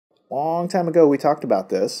long time ago we talked about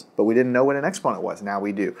this, but we didn't know what an exponent was. Now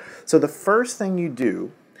we do. So the first thing you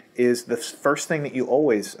do is the first thing that you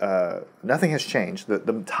always, nothing has changed.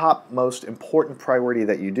 The top most important priority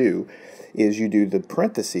that you do is you do the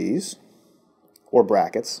parentheses or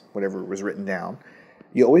brackets, whatever was written down.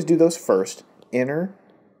 You always do those first, inner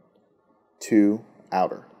to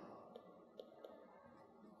outer.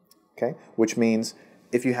 Okay, which means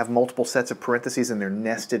if you have multiple sets of parentheses and they're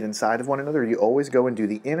nested inside of one another, you always go and do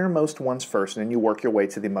the innermost ones first, and then you work your way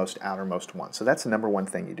to the most outermost one. So that's the number one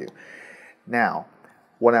thing you do. Now,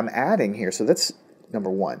 what I'm adding here, so that's number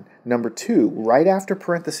one. Number two, right after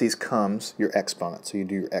parentheses comes your exponent. So you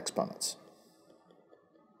do your exponents.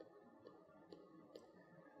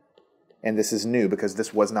 And this is new because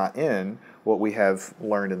this was not in what we have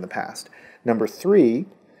learned in the past. Number three,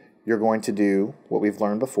 you're going to do what we've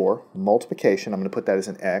learned before, multiplication. I'm going to put that as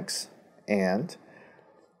an X, and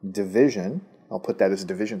division. I'll put that as a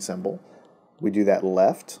division symbol. We do that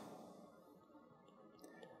left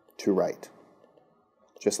to right.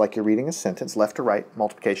 Just like you're reading a sentence, left to right,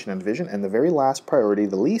 multiplication and division. And the very last priority,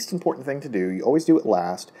 the least important thing to do, you always do it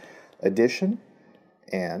last, addition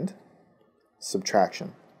and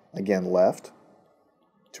subtraction. Again, left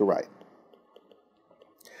to right.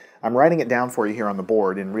 I'm writing it down for you here on the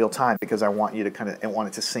board in real time because I want you to want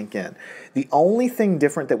it to sink in. The only thing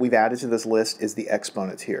different that we've added to this list is the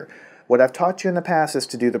exponents here. What I've taught you in the past is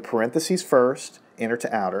to do the parentheses first, inner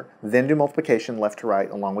to outer, then do multiplication left to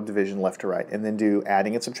right along with division left to right, and then do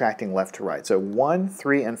adding and subtracting left to right. So 1,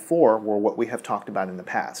 3, and 4 were what we have talked about in the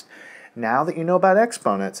past. Now that you know about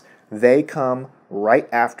exponents, they come right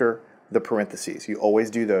after the parentheses. You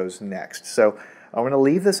always do those next. So I'm going to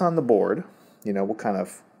leave this on the board. You know, we'll kind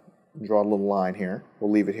of draw a little line here.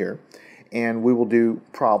 We'll leave it here. And we will do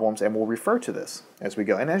problems and we'll refer to this as we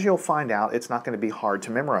go. And as you'll find out, it's not going to be hard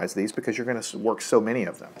to memorize these because you're going to work so many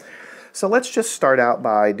of them. So let's just start out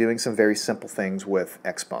by doing some very simple things with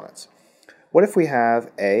exponents. What if we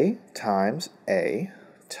have A times B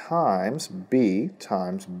times B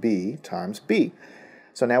times B?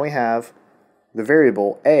 So now we have the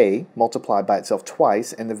variable A multiplied by itself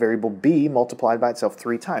twice and the variable B multiplied by itself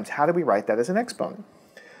 3 times. How do we write that as an exponent?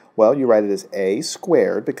 Well, you write it as A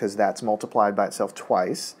squared because that's multiplied by itself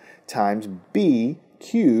twice times B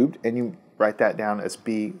cubed, and you write that down as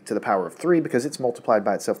B to the power of 3 because it's multiplied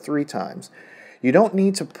by itself 3 times. You don't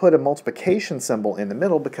need to put a multiplication symbol in the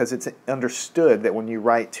middle because it's understood that when you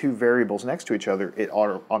write two variables next to each other, it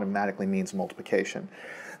automatically means multiplication.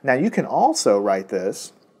 Now you can also write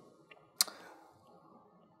this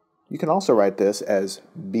as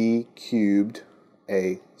B cubed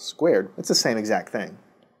A squared. It's the same exact thing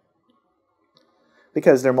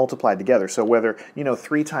because they're multiplied together. So whether,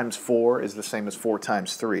 3 times 4 is the same as 4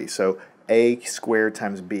 times 3. So A squared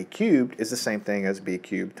times B cubed is the same thing as B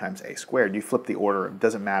cubed times A squared. You flip the order, it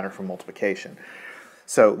doesn't matter for multiplication.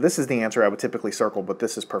 So this is the answer I would typically circle, but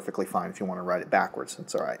this is perfectly fine if you want to write it backwards.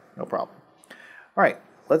 It's all right, no problem. All right,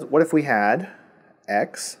 what if we had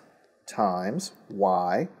X times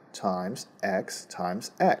Y times X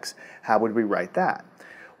times X? How would we write that?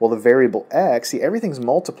 Well, the variable X, see, everything's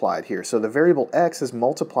multiplied here. So the variable X is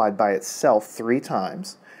multiplied by itself 3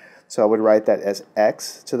 times. So I would write that as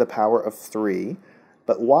X to the power of 3.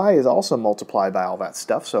 But Y is also multiplied by all that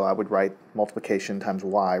stuff, so I would write multiplication times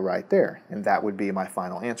Y right there. And that would be my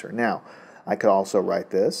final answer. Now, I could also write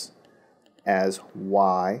this as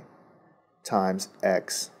Y times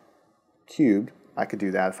X cubed. I could do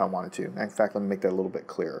that if I wanted to. In fact, let me make that a little bit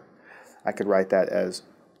clearer. I could write that as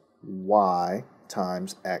Y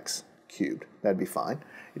times X cubed. That'd be fine.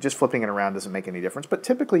 Just flipping it around doesn't make any difference, but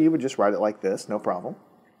typically you would just write it like this, no problem.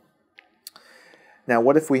 Now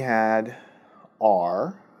what if we had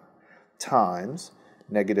R times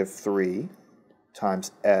negative 3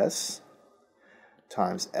 times S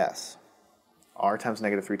times S? R times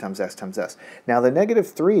negative 3 times S times S. Now the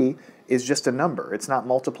negative 3 is just a number. It's not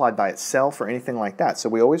multiplied by itself or anything like that. So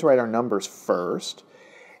we always write our numbers first.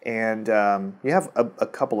 And you have a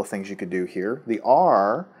couple of things you could do here. The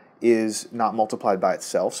R is not multiplied by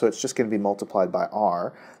itself, so it's just going to be multiplied by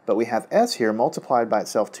R. But we have S here multiplied by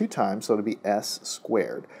itself 2 times, so it'll be S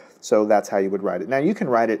squared. So that's how you would write it. Now you can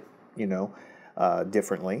write it,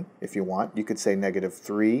 differently if you want. You could say negative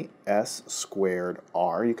 3S squared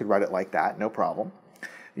R. You could write it like that, no problem.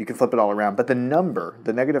 You can flip it all around. But the number,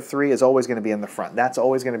 the negative 3, is always going to be in the front. That's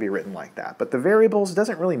always going to be written like that. But the variables,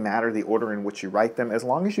 doesn't really matter the order in which you write them as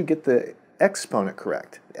long as you get the exponent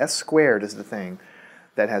correct. S squared is the thing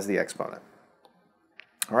that has the exponent.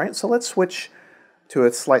 All right, so let's switch to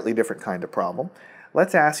a slightly different kind of problem.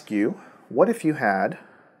 Let's ask you, what if you had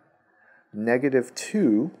negative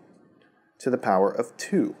 2 to the power of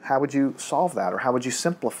 2. How would you solve that, or how would you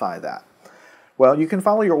simplify that? Well, you can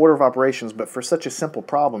follow your order of operations, but for such a simple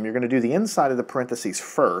problem, you're going to do the inside of the parentheses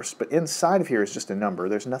first, but inside of here is just a number.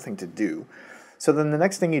 There's nothing to do. So then the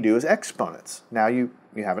next thing you do is exponents. Now you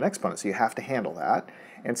have an exponent, so you have to handle that.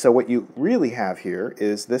 And so what you really have here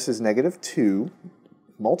is this is negative 2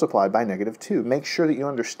 multiplied by negative 2. Make sure that you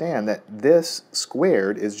understand that this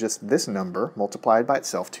squared is just this number multiplied by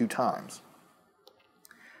itself 2 times.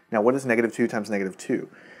 Now what is negative 2 times negative 2?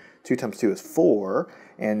 2 times 2 is 4,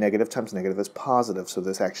 and negative times negative is positive, so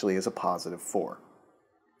this actually is a positive 4.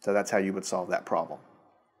 So that's how you would solve that problem.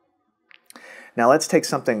 Now let's take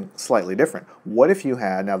something slightly different. What if you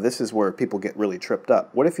had, now this is where people get really tripped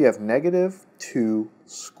up, what if you have negative 2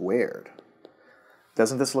 squared?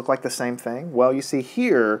 Doesn't this look like the same thing? Well, you see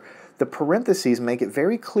here, the parentheses make it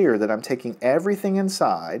very clear that I'm taking everything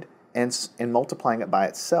inside and multiplying it by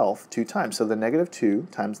itself 2 times. So the negative 2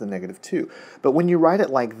 times the negative 2. But when you write it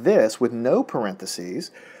like this with no parentheses,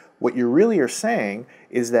 what you really are saying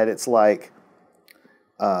is that it's like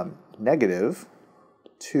negative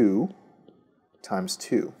 2 times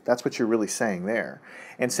 2. That's what you're really saying there.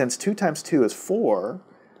 And since 2 times 2 is 4,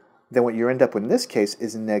 then what you end up with in this case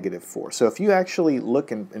is negative 4. So if you actually look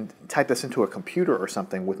and type this into a computer or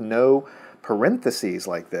something with no parentheses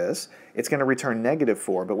like this, it's going to return negative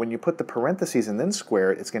 4. But when you put the parentheses and then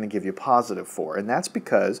square it, it's going to give you positive 4. And that's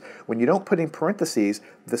because when you don't put in parentheses,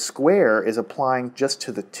 the square is applying just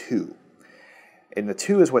to the 2. And the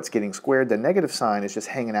 2 is what's getting squared. The negative sign is just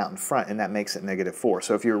hanging out in front, and that makes it negative 4.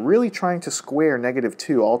 So if you're really trying to square negative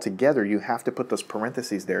 2 all together, you have to put those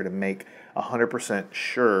parentheses there to make 100%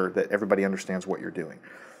 sure that everybody understands what you're doing.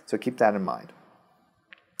 So keep that in mind.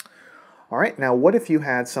 All right, now what if you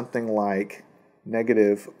had something like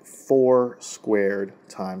negative 4 squared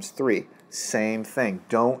times 3? Same thing.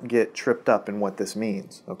 Don't get tripped up in what this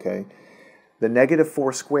means, okay? The negative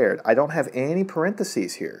 4 squared, I don't have any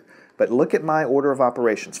parentheses here. But look at my order of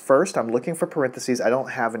operations. First, I'm looking for parentheses. I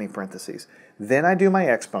don't have any parentheses. Then I do my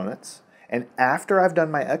exponents. And after I've done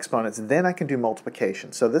my exponents, then I can do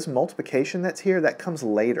multiplication. So this multiplication that's here, that comes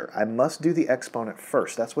later. I must do the exponent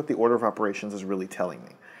first. That's what the order of operations is really telling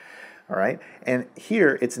me. All right? And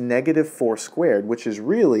here, it's negative 4 squared, which is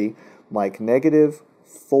really like negative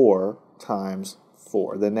 4 times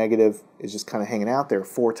 4. The negative is just kind of hanging out there,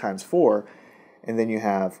 4 times 4. And then you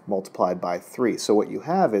have multiplied by 3. So what you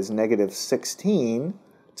have is negative 16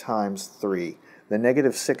 times 3. The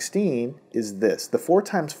negative 16 is this. The 4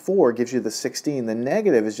 times 4 gives you the 16. The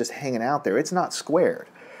negative is just hanging out there. It's not squared.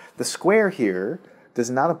 The square here does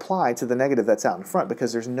not apply to the negative that's out in front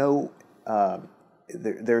because there's no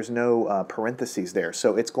parentheses there.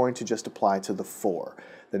 So it's going to just apply to the 4.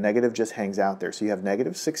 The negative just hangs out there. So you have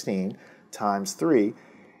negative 16 times 3.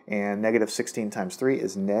 And negative 16 times 3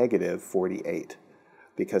 is negative 48.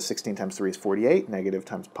 Because 16 times 3 is 48, negative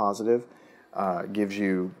times positive gives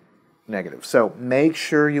you negative. So make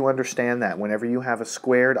sure you understand that. Whenever you have a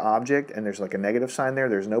squared object and there's like a negative sign there,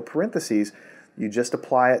 there's no parentheses, you just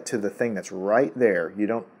apply it to the thing that's right there. You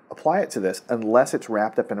don't apply it to this unless it's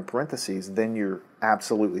wrapped up in a parentheses, then you're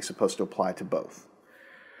absolutely supposed to apply to both.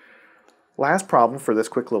 Last problem for this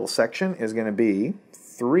quick little section is going to be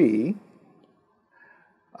 3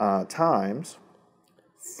 times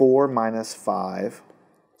 4 minus 5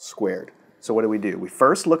 squared. So what do? We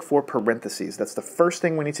first look for parentheses. That's the first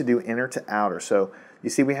thing we need to do, inner to outer. So you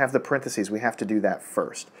see we have the parentheses. We have to do that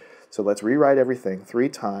first. So let's rewrite everything. 3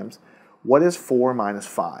 times, what is 4 minus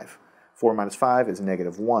 5? 4 minus 5 is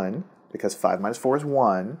negative 1, because 5 minus 4 is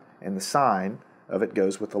 1, and the sign of it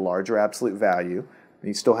goes with the larger absolute value. And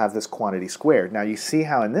you still have this quantity squared. Now you see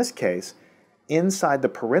how in this case, inside the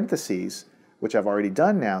parentheses, which I've already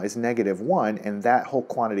done now, is negative 1, and that whole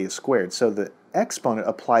quantity is squared. So the exponent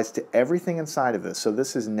applies to everything inside of this. So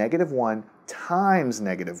this is negative 1 times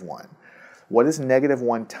negative 1. What is negative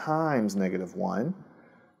 1 times negative 1?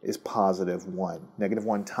 Is positive 1. Negative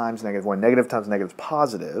 1 times negative 1. Negative times negative is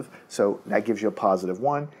positive, so that gives you a positive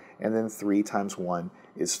 1, and then 3 times 1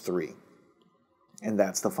 is 3. And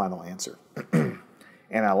that's the final answer.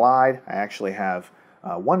 And I lied. I actually have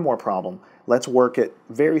one more problem. Let's work it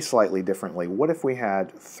very slightly differently. What if we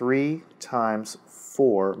had 3 times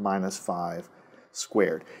 4 minus 5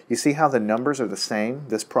 squared? You see how the numbers are the same?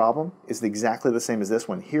 This problem is exactly the same as this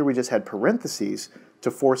one. Here we just had parentheses to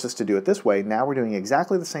force us to do it this way. Now we're doing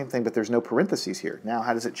exactly the same thing, but there's no parentheses here. Now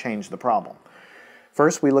how does it change the problem?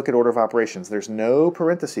 First we look at order of operations. There's no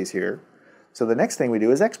parentheses here. So the next thing we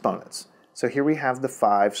do is exponents. So here we have the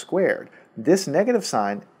 5 squared. This negative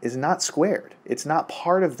sign is not squared. It's not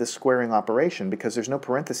part of the squaring operation because there's no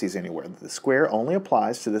parentheses anywhere. The square only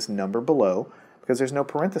applies to this number below because there's no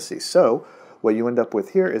parentheses. So what you end up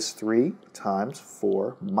with here is 3 times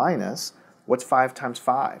 4 minus, what's 5 times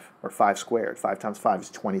 5, or 5 squared? 5 times 5 is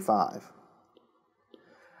 25.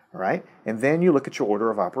 All right, and then you look at your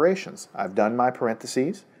order of operations. I've done my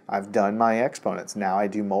parentheses, I've done my exponents. Now I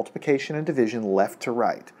do multiplication and division left to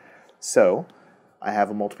right. So I have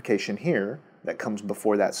a multiplication here that comes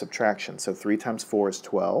before that subtraction. So 3 times 4 is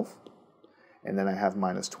 12, and then I have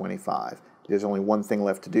minus 25. There's only one thing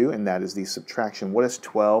left to do, and that is the subtraction. What is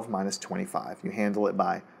 12 minus 25? You handle it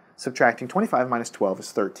by subtracting. 25 minus 12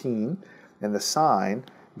 is 13, and the sign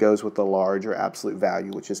goes with the larger absolute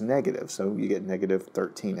value, which is negative. So you get negative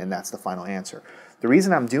 13, and that's the final answer. The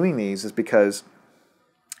reason I'm doing these is because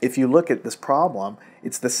if you look at this problem,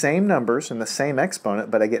 it's the same numbers and the same exponent,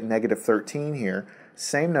 but I get negative 13 here.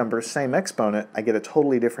 Same numbers, same exponent, I get a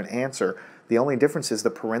totally different answer. The only difference is the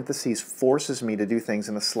parentheses forces me to do things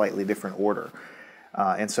in a slightly different order.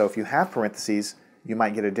 And so if you have parentheses, you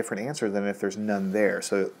might get a different answer than if there's none there.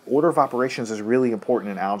 So order of operations is really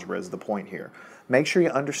important in algebra is the point here. Make sure you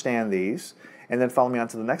understand these, and then follow me on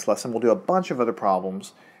to the next lesson. We'll do a bunch of other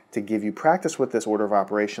problems to give you practice with this order of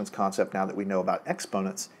operations concept now that we know about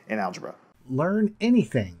exponents in algebra. Learn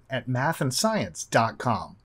anything at mathandscience.com.